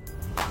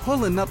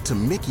Pulling up to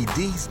Mickey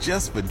D's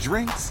just for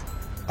drinks?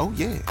 Oh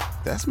yeah,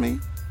 that's me.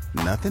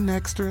 Nothing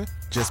extra,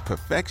 just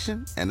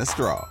perfection and a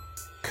straw.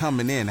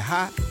 Coming in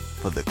hot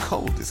for the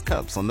coldest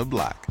cups on the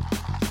block.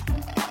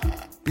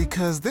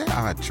 Because there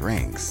are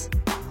drinks.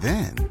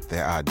 Then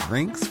there are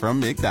drinks from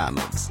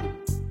McDonald's.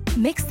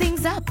 Mix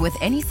things up with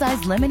any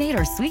size lemonade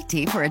or sweet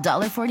tea for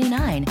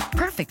 $1.49.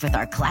 Perfect with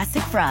our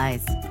classic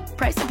fries.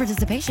 Price and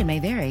participation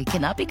may vary.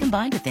 Cannot be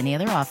combined with any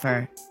other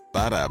offer.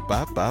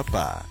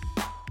 Ba-da-ba-ba-ba.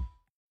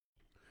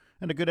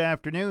 And a good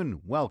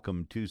afternoon.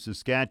 Welcome to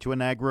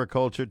Saskatchewan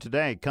Agriculture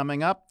Today.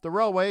 Coming up, the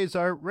railways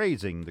are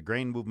raising the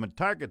grain movement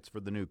targets for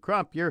the new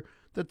crop year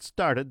that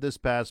started this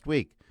past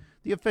week.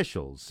 The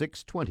official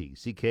 620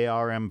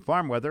 CKRM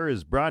farm weather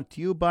is brought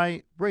to you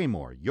by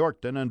Braymore,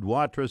 Yorkton, and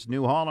Watrous,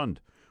 New Holland.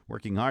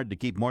 Working hard to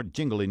keep more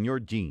jingle in your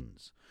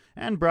jeans.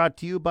 And brought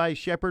to you by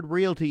Shepherd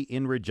Realty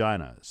in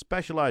Regina,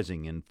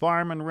 specializing in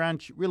farm and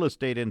ranch real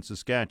estate in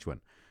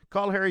Saskatchewan.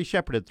 Call Harry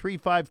Shepherd at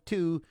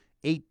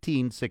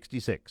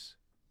 352-1866.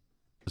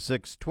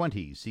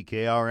 620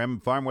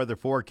 CKRM farm weather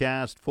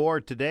forecast for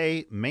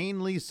today.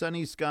 Mainly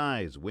sunny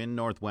skies. Wind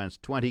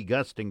northwest 20,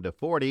 gusting to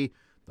 40.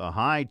 The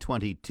high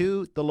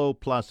 22, the low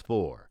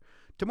 +4.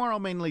 Tomorrow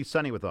mainly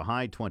sunny with a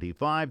high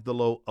 25, the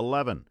low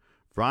 11.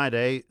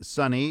 Friday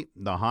sunny,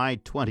 the high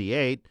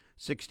 28.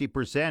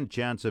 60%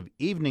 chance of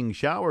evening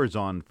showers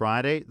on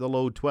Friday, the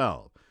low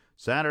 12.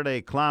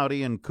 Saturday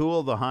cloudy and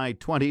cool, the high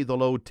 20, the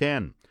low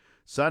 10.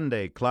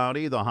 Sunday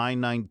cloudy, the high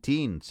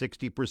 19,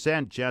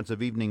 60% chance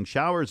of evening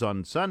showers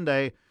on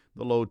Sunday,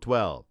 the low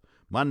 12.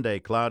 Monday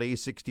cloudy,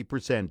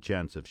 60%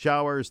 chance of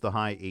showers, the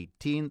high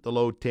 18, the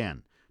low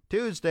 10.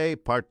 Tuesday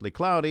partly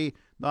cloudy,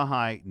 the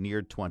high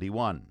near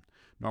 21.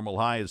 Normal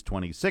high is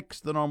 26,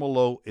 the normal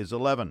low is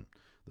 11.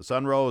 The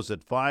sun rose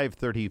at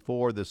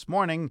 5:34 this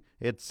morning.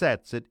 It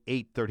sets at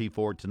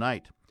 8:34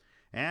 tonight.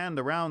 And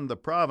around the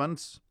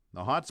province,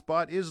 the hot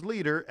spot is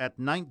Leader at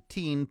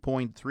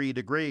 19.3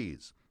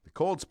 degrees.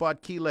 Cold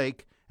spot Key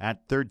Lake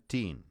at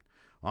 13.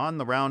 On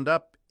the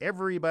roundup,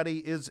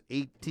 everybody is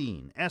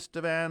 18.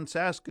 Estevan,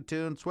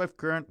 Saskatoon, Swift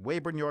Current,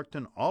 Weyburn,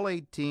 Yorkton, all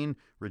 18.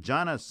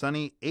 Regina,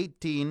 sunny,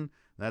 18.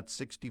 That's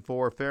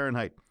 64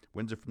 Fahrenheit.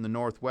 Winds are from the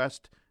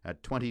northwest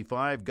at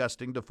 25,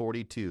 gusting to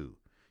 42.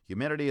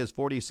 Humidity is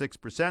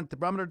 46%. The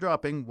barometer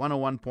dropping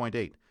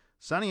 101.8.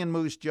 Sunny in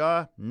Moose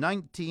Jaw,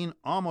 19,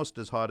 almost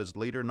as hot as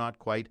Leader, not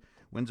quite.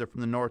 Winds are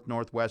from the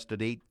north-northwest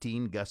at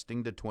 18,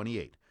 gusting to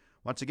 28.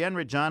 Once again,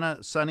 Regina,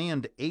 sunny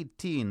and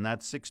 18.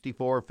 That's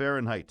 64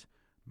 Fahrenheit.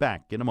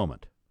 Back in a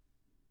moment.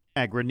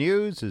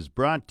 Agri-News is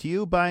brought to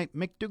you by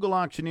McDougall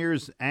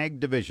Auctioneers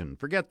Ag Division.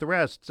 Forget the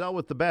rest. Sell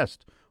with the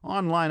best.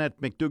 Online at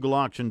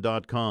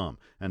McDougallAuction.com.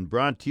 And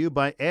brought to you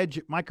by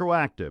Edge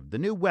Microactive, the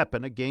new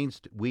weapon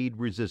against weed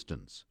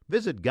resistance.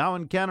 Visit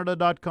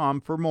GowanCanada.com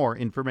for more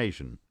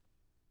information.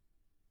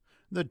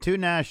 The two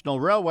national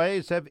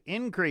railways have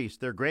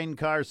increased their grain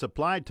car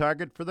supply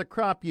target for the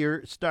crop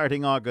year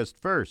starting August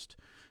 1st.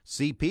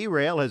 CP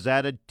Rail has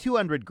added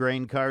 200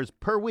 grain cars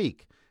per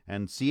week,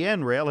 and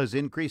CN Rail has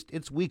increased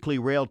its weekly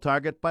rail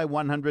target by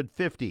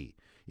 150.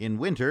 In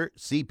winter,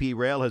 CP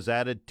Rail has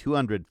added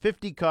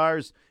 250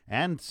 cars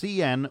and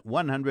CN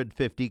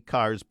 150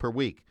 cars per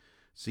week.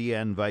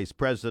 CN Vice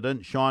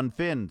President Sean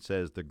Finn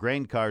says the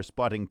grain car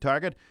spotting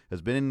target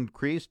has been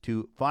increased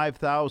to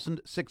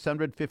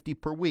 5,650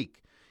 per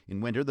week.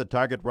 In winter, the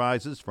target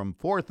rises from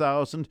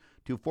 4,000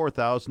 to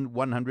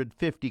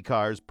 4,150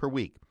 cars per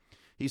week.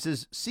 He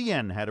says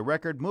CN had a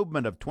record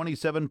movement of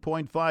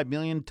 27.5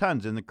 million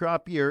tons in the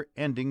crop year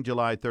ending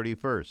July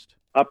 31st.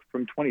 Up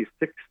from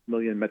 26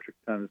 million metric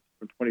tons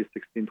from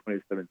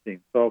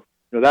 2016-2017. So,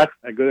 that's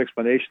a good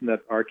explanation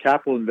that our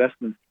capital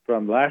investments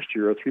from last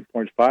year of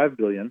 $3.5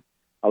 billion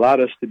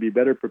allowed us to be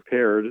better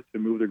prepared to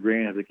move the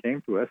grain as it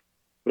came to us,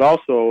 but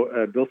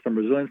also built some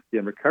resiliency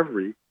and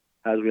recovery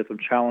as we had some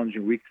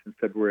challenging weeks in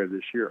February of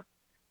this year.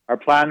 Our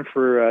plan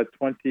for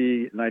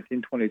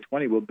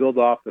 2019-2020 will build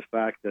off the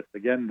fact that,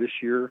 again,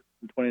 this year,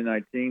 in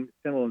 2019,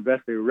 CN will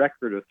invest a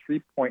record of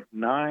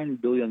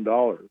 $3.9 billion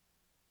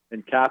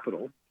in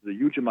capital, which is a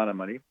huge amount of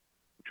money,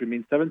 which would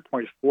mean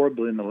 $7.4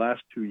 billion in the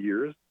last 2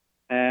 years,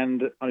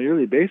 and on a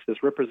yearly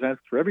basis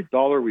represents, for every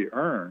dollar we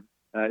earn,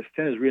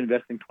 CN is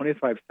reinvesting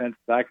 25 cents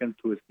back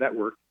into its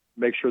network to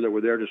make sure that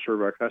we're there to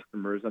serve our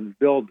customers and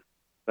build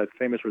that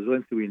famous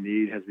resiliency we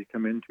need as we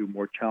come into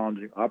more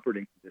challenging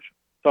operating conditions.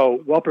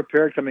 So well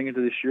prepared coming into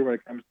this year when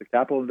it comes to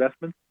capital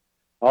investments.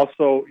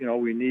 Also,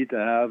 we need to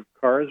have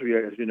cars.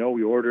 As you know,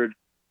 we ordered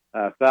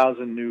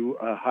 1,000 new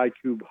high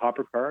cube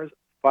hopper cars.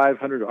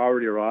 500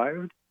 already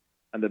arrived,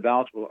 and the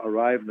balance will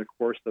arrive in the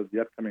course of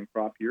the upcoming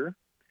crop year.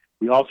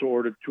 We also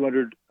ordered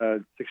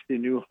 260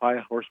 new high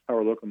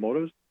horsepower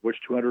locomotives,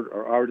 which 200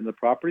 are already in the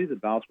property. The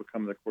balance will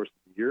come in the course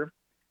of the year.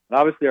 And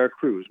obviously our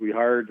crews. We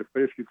hired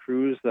quite a few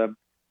crews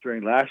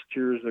during last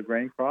year's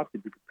grain crop to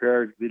be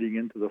prepared leading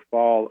into the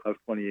fall of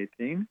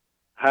 2018.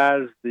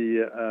 Has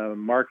the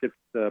market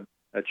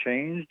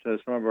changed?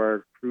 Some of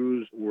our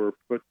crews were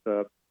put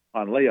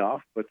on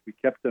layoff, but we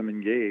kept them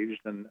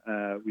engaged, and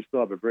we still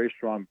have a very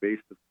strong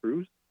base of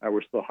crews.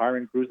 We're still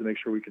hiring crews to make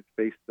sure we can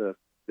face the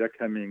the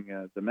upcoming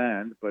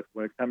demand. But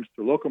when it comes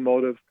to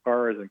locomotives,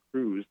 cars, and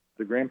crews,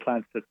 the grain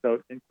plan sets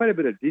out in quite a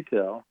bit of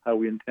detail how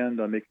we intend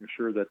on making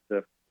sure that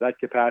that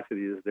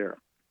capacity is there.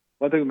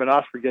 One thing we may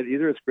not forget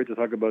either, it's great to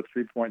talk about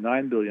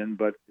 $3.9 billion,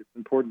 but it's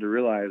important to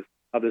realize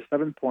of the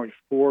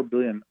 $7.4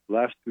 billion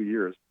last 2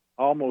 years,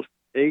 almost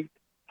 $800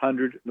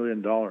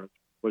 million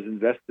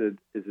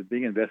is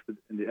being invested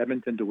in the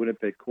Edmonton to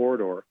Winnipeg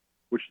corridor,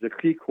 which is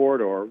a key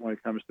corridor when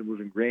it comes to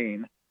moving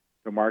grain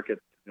to market,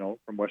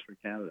 from Western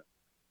Canada.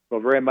 So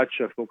very much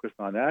focused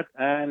on that.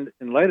 And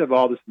in light of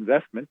all this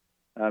investment,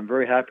 I'm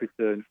very happy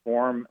to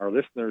inform our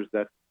listeners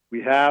that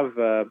we have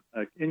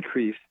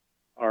increased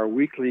our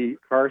weekly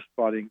car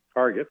spotting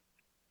target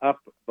up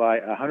by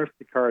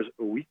 150 cars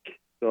a week.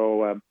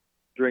 So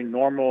during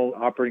normal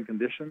operating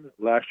conditions,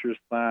 last year's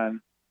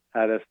plan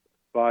had us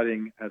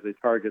spotting as a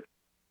target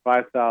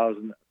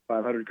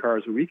 5,500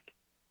 cars a week.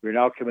 We're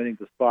now committing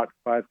to spot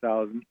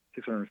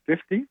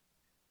 5,650.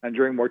 And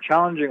during more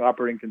challenging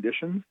operating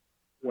conditions,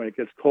 when it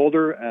gets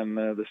colder and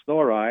the snow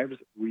arrives,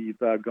 we've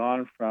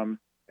gone from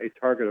a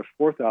target of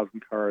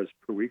 4,000 cars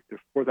per week to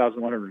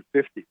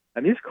 4,150.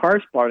 And these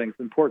car spotting is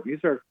important.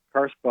 These are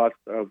car spots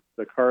of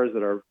the cars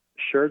that are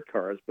shared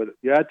cars. But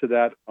you add to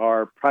that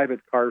our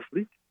private car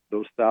fleet.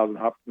 Those 1,000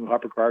 new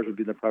hopper cars would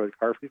be in the private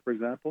car fleet, for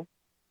example.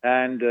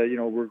 And,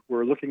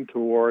 we're looking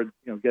toward,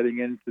 getting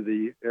into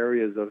the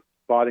areas of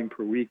spotting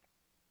per week,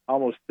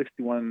 almost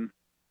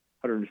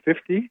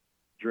 6,150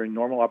 during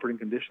normal operating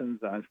conditions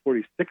and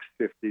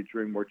 4,650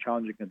 during more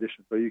challenging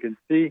conditions. So you can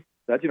see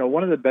that,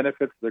 one of the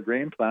benefits of the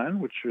grain plan,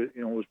 which,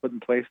 was put in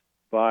place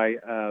by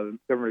the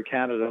Government of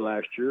Canada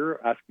last year,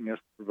 asking us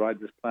to provide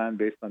this plan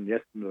based on the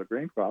estimate of the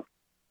grain crop,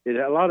 it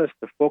allowed us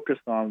to focus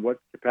on what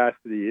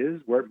capacity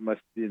is, where it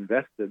must be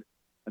invested,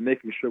 and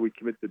making sure we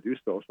commit to do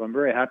so. So I'm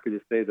very happy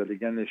to say that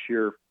again this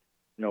year,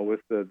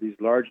 with these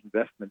large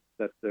investments,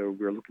 that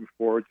we're looking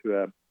forward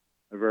to a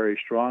very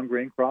strong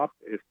grain crop.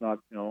 It's not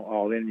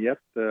all in yet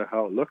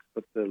how it looks,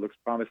 but it looks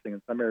promising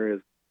in some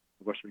areas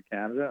of Western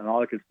Canada. And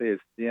all I can say is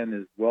CN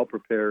is well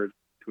prepared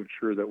to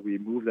ensure that we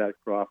move that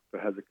crop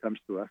as it comes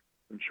to us,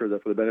 to ensure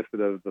that for the benefit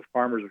of the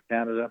farmers of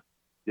Canada,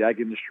 the ag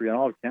industry, and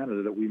all of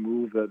Canada, that we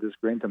move this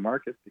grain to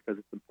market, because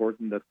it's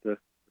important that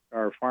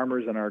our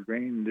farmers and our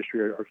grain industry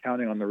are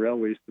counting on the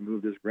railways to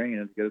move this grain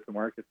and to get it to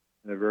market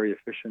in a very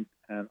efficient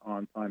and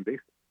on-time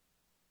basis.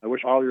 I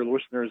wish all your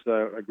listeners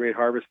a great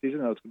harvest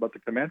season. It's about to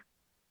commence.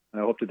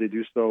 And I hope that they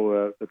do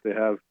so, that they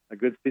have a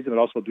good season, but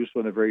also do so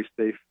in a very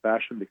safe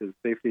fashion, because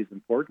safety is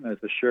important, and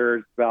it's a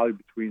shared value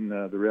between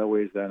the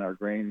railways and our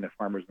grain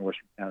farmers in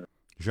Western Canada.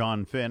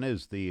 John Finn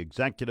is the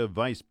Executive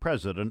Vice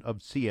President of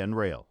CN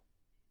Rail.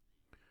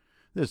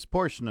 This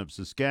portion of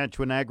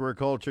Saskatchewan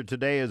Agriculture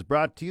Today is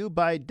brought to you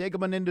by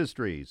Degelman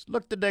Industries.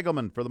 Look to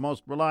Degelman for the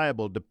most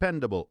reliable,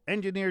 dependable,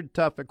 engineered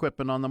tough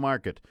equipment on the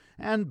market.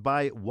 And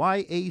by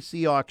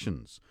YAC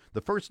Auctions,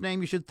 the first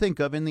name you should think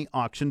of in the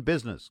auction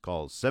business.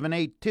 Call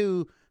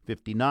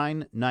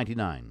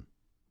 782-5999.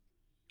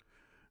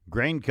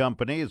 Grain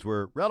companies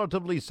were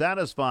relatively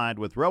satisfied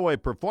with railway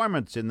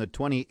performance in the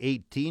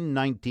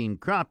 2018-19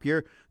 crop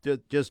year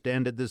that just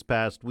ended this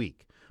past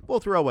week.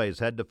 Both railways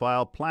had to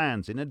file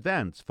plans in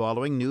advance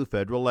following new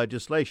federal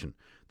legislation.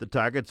 The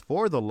targets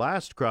for the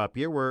last crop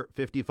year were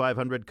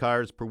 5,500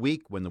 cars per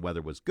week when the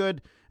weather was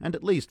good, and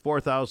at least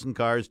 4,000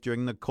 cars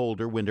during the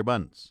colder winter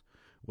months.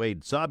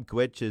 Wade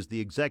Sobkowicz is the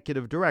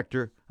executive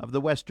director of the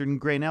Western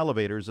Grain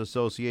Elevators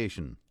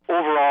Association.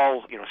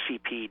 Overall,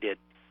 CP did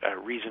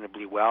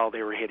reasonably well.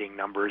 They were hitting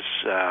numbers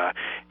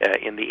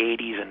in the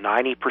 80s and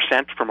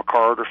 90% from a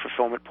car order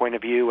fulfillment point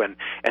of view, and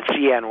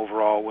CN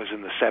overall was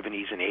in the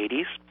 70s and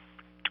 80s.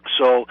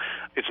 So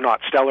it's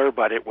not stellar,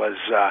 but it was,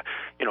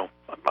 like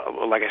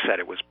I said,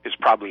 it's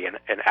probably an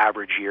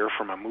average year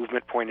from a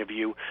movement point of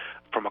view,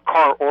 from a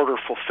car order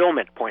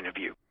fulfillment point of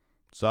view.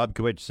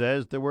 Sobkowicz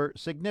says there were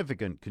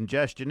significant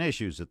congestion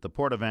issues at the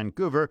Port of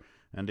Vancouver,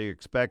 and he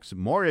expects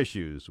more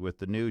issues with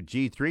the new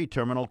G3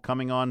 terminal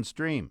coming on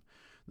stream.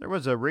 There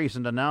was a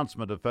recent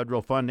announcement of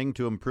federal funding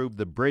to improve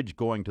the bridge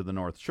going to the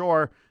North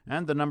Shore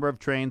and the number of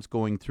trains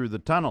going through the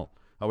tunnel.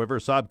 However,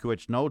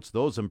 Sobkowicz notes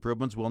those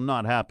improvements will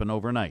not happen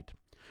overnight.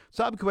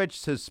 Sobkowicz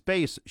says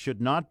space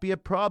should not be a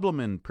problem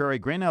in prairie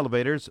grain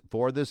elevators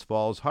for this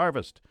fall's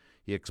harvest.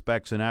 He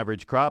expects an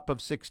average crop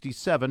of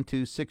 67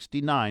 to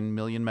 69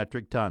 million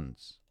metric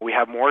tons. We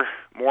have more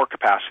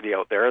capacity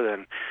out there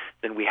than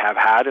we have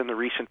had in the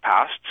recent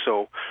past,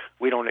 so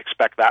we don't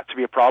expect that to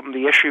be a problem.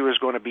 The issue is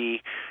going to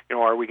be,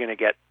 are we going to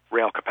get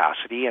rail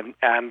capacity? And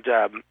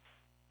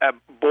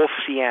both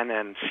CN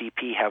and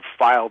CP have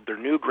filed their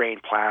new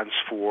grain plans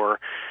for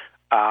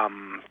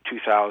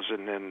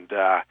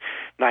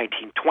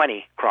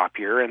 2019-20 crop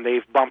year, and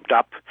they've bumped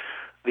up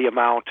the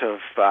amount of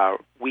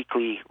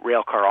weekly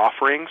railcar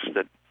offerings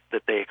that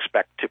they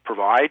expect to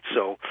provide.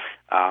 So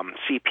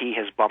CP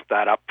has bumped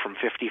that up from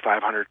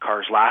 5,500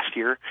 cars last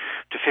year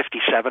to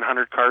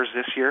 5,700 cars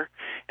this year,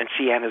 and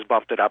CN has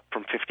bumped it up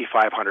from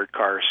 5,500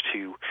 cars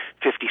to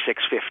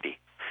 5,650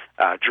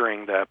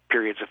 during the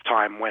periods of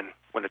time when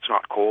it's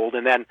not cold.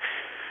 And then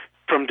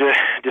from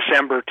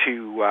December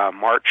to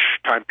March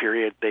time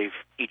period, they've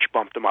each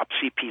bumped them up.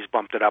 CP's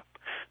bumped it up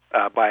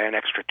by an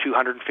extra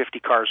 250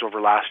 cars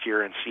over last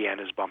year, and CN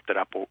has bumped it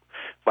up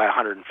by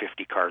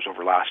 150 cars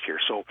over last year.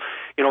 So,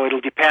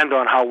 it'll depend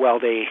on how well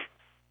they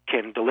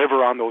can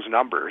deliver on those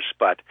numbers.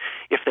 But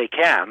if they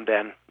can,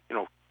 then,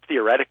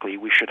 theoretically,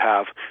 we should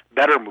have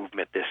better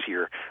movement this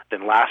year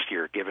than last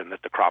year, given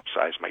that the crop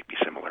size might be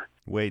similar.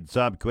 Wade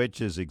Sobkwich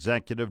is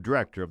Executive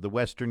Director of the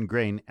Western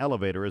Grain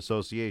Elevator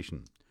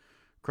Association.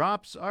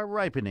 Crops are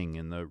ripening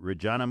in the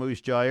Regina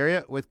Moose Jaw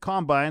area, with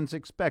combines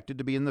expected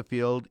to be in the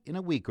field in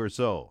a week or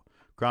so.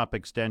 Crop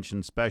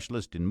extension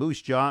specialist in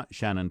Moose Jaw,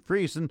 Shannon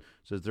Friesen,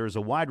 says there is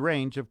a wide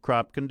range of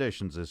crop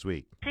conditions this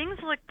week. Things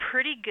look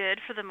pretty good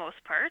for the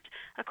most part.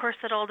 Of course,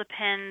 that all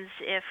depends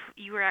if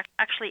you were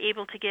actually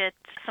able to get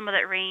some of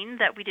that rain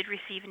that we did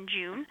receive in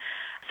June.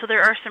 So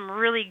there are some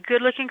really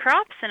good-looking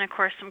crops, and of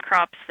course some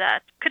crops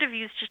that could have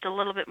used just a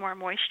little bit more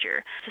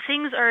moisture. So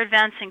things are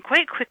advancing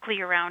quite quickly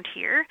around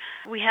here.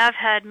 We have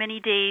had many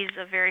days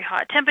of very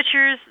hot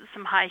temperatures,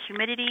 some high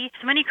humidity.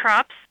 So many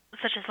crops,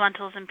 such as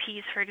lentils and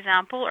peas, for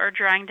example, are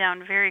drying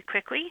down very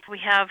quickly. We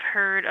have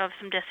heard of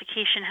some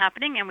desiccation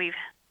happening, and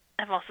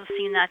I've also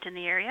seen that in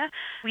the area.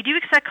 We do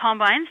expect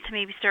combines to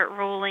maybe start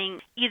rolling,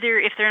 either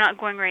if they're not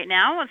going right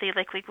now, they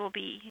likely will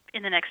be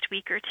in the next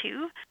week or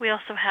two. We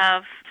also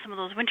have some of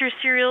those winter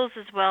cereals,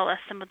 as well as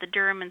some of the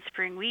durum and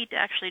spring wheat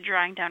actually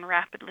drying down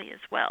rapidly as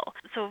well.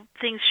 So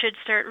things should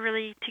start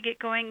really to get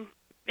going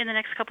in the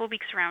next couple of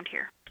weeks around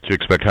here. Do you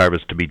expect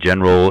harvest to be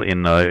general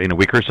in a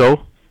week or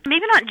so?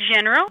 Maybe not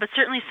general, but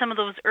certainly some of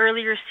those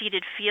earlier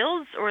seeded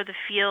fields, or the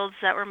fields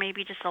that were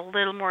maybe just a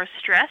little more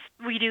stressed,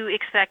 we do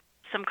expect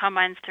some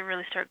combines to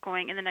really start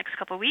going in the next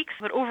couple of weeks.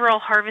 But overall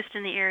harvest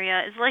in the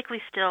area is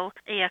likely still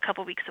a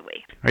couple weeks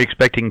away. Are you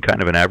expecting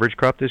kind of an average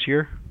crop this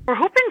year? We're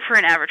hoping for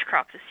an average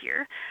crop this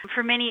year.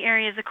 For many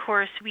areas, of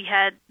course, we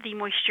had the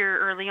moisture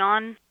early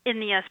on in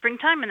the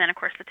springtime, and then, of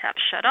course, the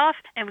taps shut off,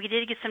 and we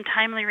did get some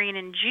timely rain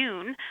in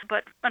June,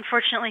 but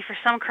unfortunately for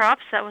some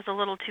crops, that was a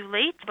little too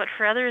late, but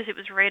for others, it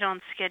was right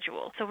on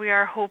schedule. So we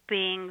are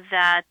hoping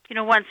that,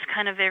 once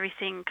kind of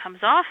everything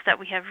comes off, that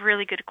we have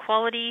really good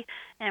quality,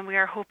 and we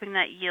are hoping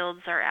that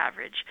yields are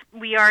average.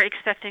 We are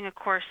expecting, of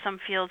course, some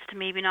fields to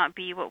maybe not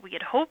be what we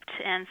had hoped,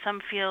 and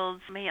some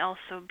fields may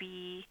also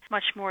be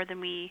much more than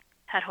we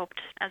had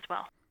hoped as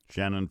well.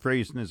 Shannon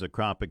Friesen is a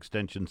crop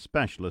extension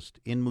specialist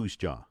in Moose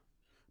Jaw.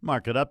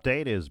 Market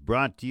Update is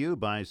brought to you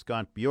by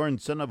Scott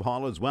Bjornson of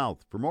Hall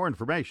Wealth. For more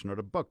information or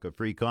to book a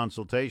free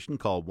consultation,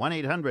 call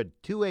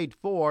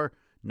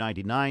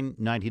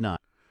 1-800-284-9999.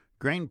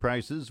 Grain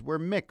prices were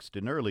mixed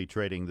in early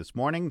trading this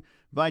morning.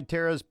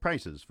 Viterra's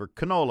prices for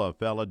canola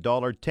fell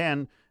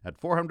 $1.10 at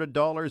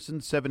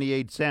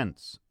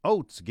 $400.78.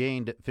 Oats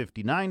gained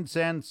 59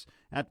 cents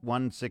at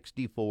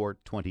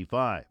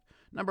 $164.25.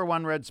 Number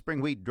 1 red spring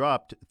wheat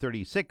dropped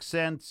 36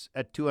 cents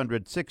at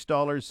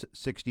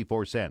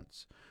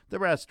 $206.64. The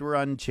rest were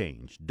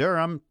unchanged.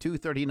 Durum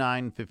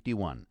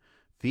 $239.51.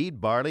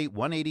 Feed barley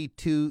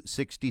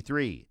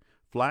 $182.63.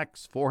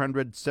 Flax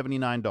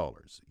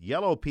 $479.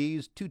 Yellow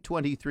peas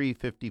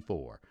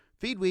 $223.54.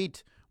 Feed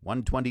wheat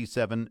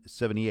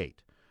 $127.78.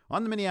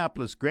 On the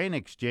Minneapolis Grain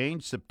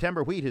Exchange,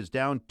 September wheat is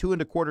down 2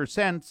 1/4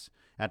 cents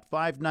at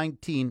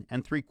 $5.19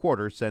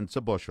 3/4 cents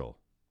a bushel.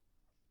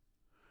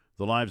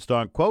 The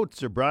livestock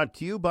quotes are brought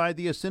to you by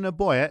the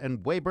Assiniboia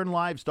and Weyburn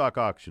Livestock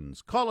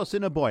Auctions. Call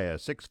Assiniboia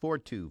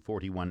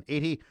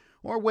 642-4180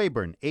 or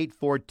Weyburn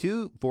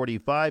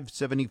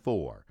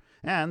 842-4574.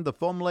 And the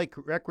Foam Lake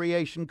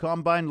Recreation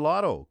Combine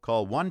Lotto.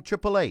 Call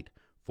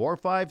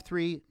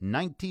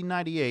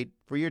 1-888-453-1998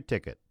 for your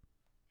ticket.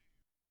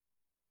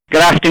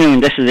 Good afternoon.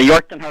 This is the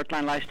Yorkton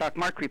Heartland Livestock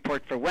Market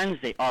Report for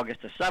Wednesday,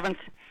 August the 7th.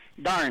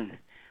 Darn,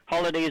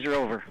 holidays are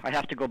over. I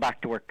have to go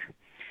back to work.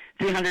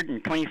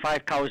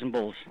 325 cows and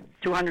bulls,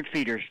 200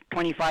 feeders,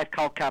 25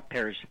 cow-calf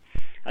pairs,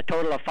 a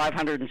total of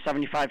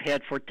 575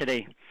 head for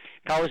today.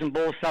 Cows and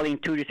bulls selling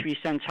 2 to 3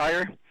 cents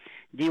higher.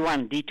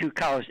 D1, D2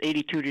 cows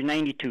 82 to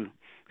 92,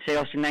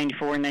 sales to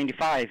 94 and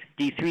 95.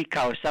 D3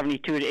 cows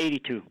 72 to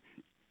 82.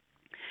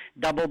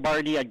 Double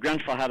Bardi at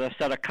Grenfell had a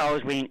set of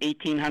cows weighing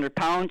 1,800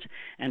 pounds,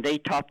 and they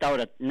topped out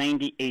at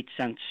 98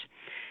 cents.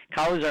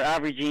 Cows are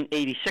averaging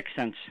 86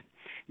 cents.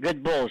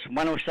 Good bulls,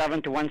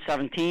 107 to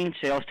 117,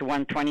 sales to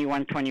 120,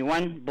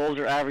 121. Bulls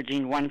are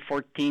averaging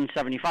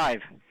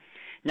 114.75.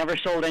 Never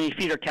sold any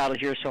feeder cattle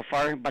here so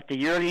far, but the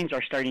yearlings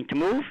are starting to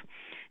move.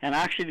 And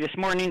actually this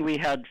morning we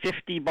had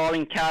 50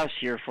 bawling calves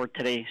here for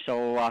today,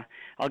 so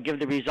I'll give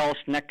the results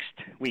next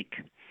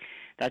week.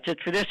 That's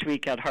it for this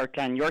week at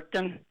Heartland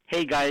Yorkton.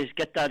 Hey guys,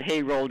 get that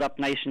hay rolled up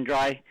nice and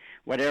dry,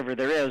 whatever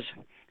there is.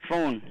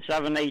 Phone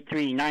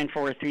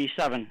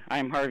 783-9437.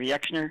 I'm Harvey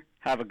Exner.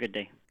 Have a good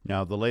day.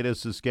 Now the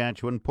latest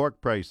Saskatchewan pork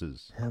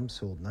prices. Ham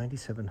sold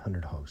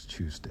 9,700 hogs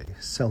Tuesday,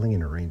 selling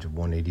in a range of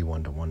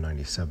 181 to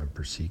 197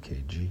 per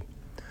ckg.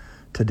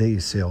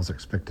 Today's sales are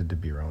expected to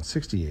be around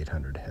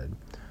 6,800 head,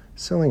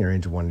 selling in a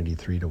range of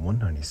 183 to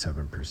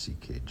 197 per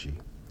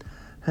ckg.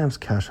 Ham's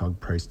cash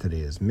hog price today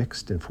is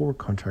mixed, and forward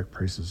contract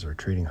prices are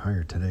trading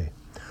higher today.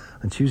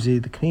 On Tuesday,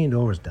 the Canadian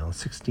dollar was down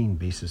 16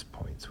 basis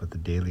points with the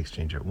daily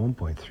exchange at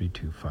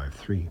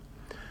 1.3253.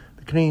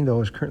 The Canadian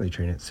dollar is currently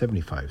trading at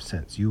 75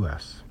 cents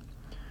U.S.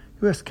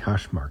 U.S.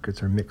 cash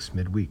markets are mixed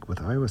midweek,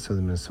 with Iowa,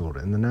 southern Minnesota,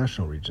 and the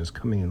national regions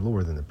coming in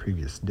lower than the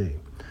previous day,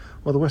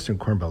 while the Western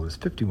Corn Belt is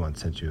 51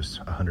 cents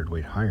US a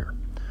hundredweight higher.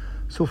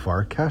 So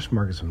far, cash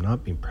markets have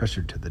not been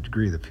pressured to the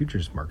degree the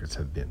futures markets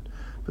have been,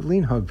 but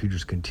lean hog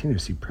futures continue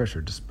to see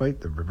pressure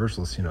despite the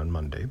reversal seen on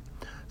Monday,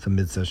 some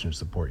mid-session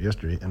support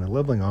yesterday, and a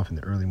leveling off in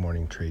the early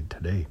morning trade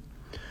today.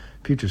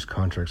 Futures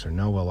contracts are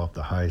now well off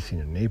the highs seen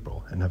in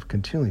April and have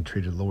continually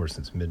traded lower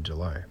since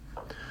mid-July.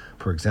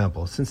 For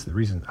example, since the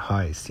recent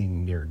highs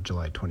seen near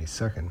July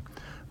 22nd,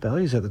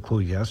 values at the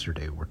close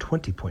yesterday were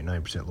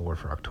 20.9% lower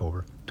for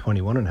October,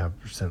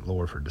 21.5%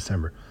 lower for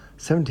December,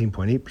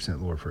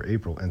 17.8% lower for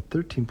April, and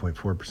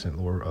 13.4%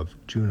 lower of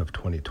June of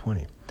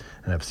 2020,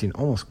 and have seen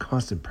almost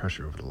constant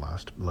pressure over the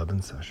last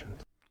 11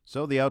 sessions.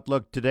 So the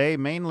outlook today,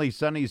 mainly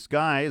sunny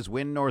skies,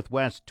 wind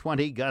northwest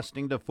 20,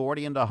 gusting to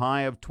 40 and a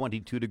high of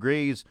 22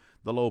 degrees,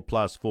 the low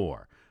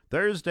 +4.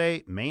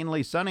 Thursday,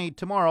 mainly sunny.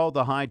 Tomorrow,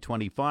 the high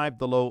 25,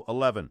 the low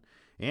 11.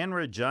 In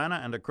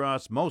Regina and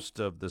across most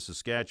of the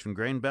Saskatchewan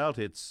grain belt,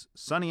 it's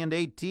sunny and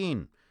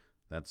 18.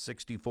 That's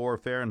 64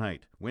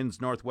 Fahrenheit.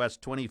 Winds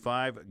northwest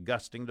 25,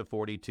 gusting to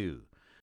 42.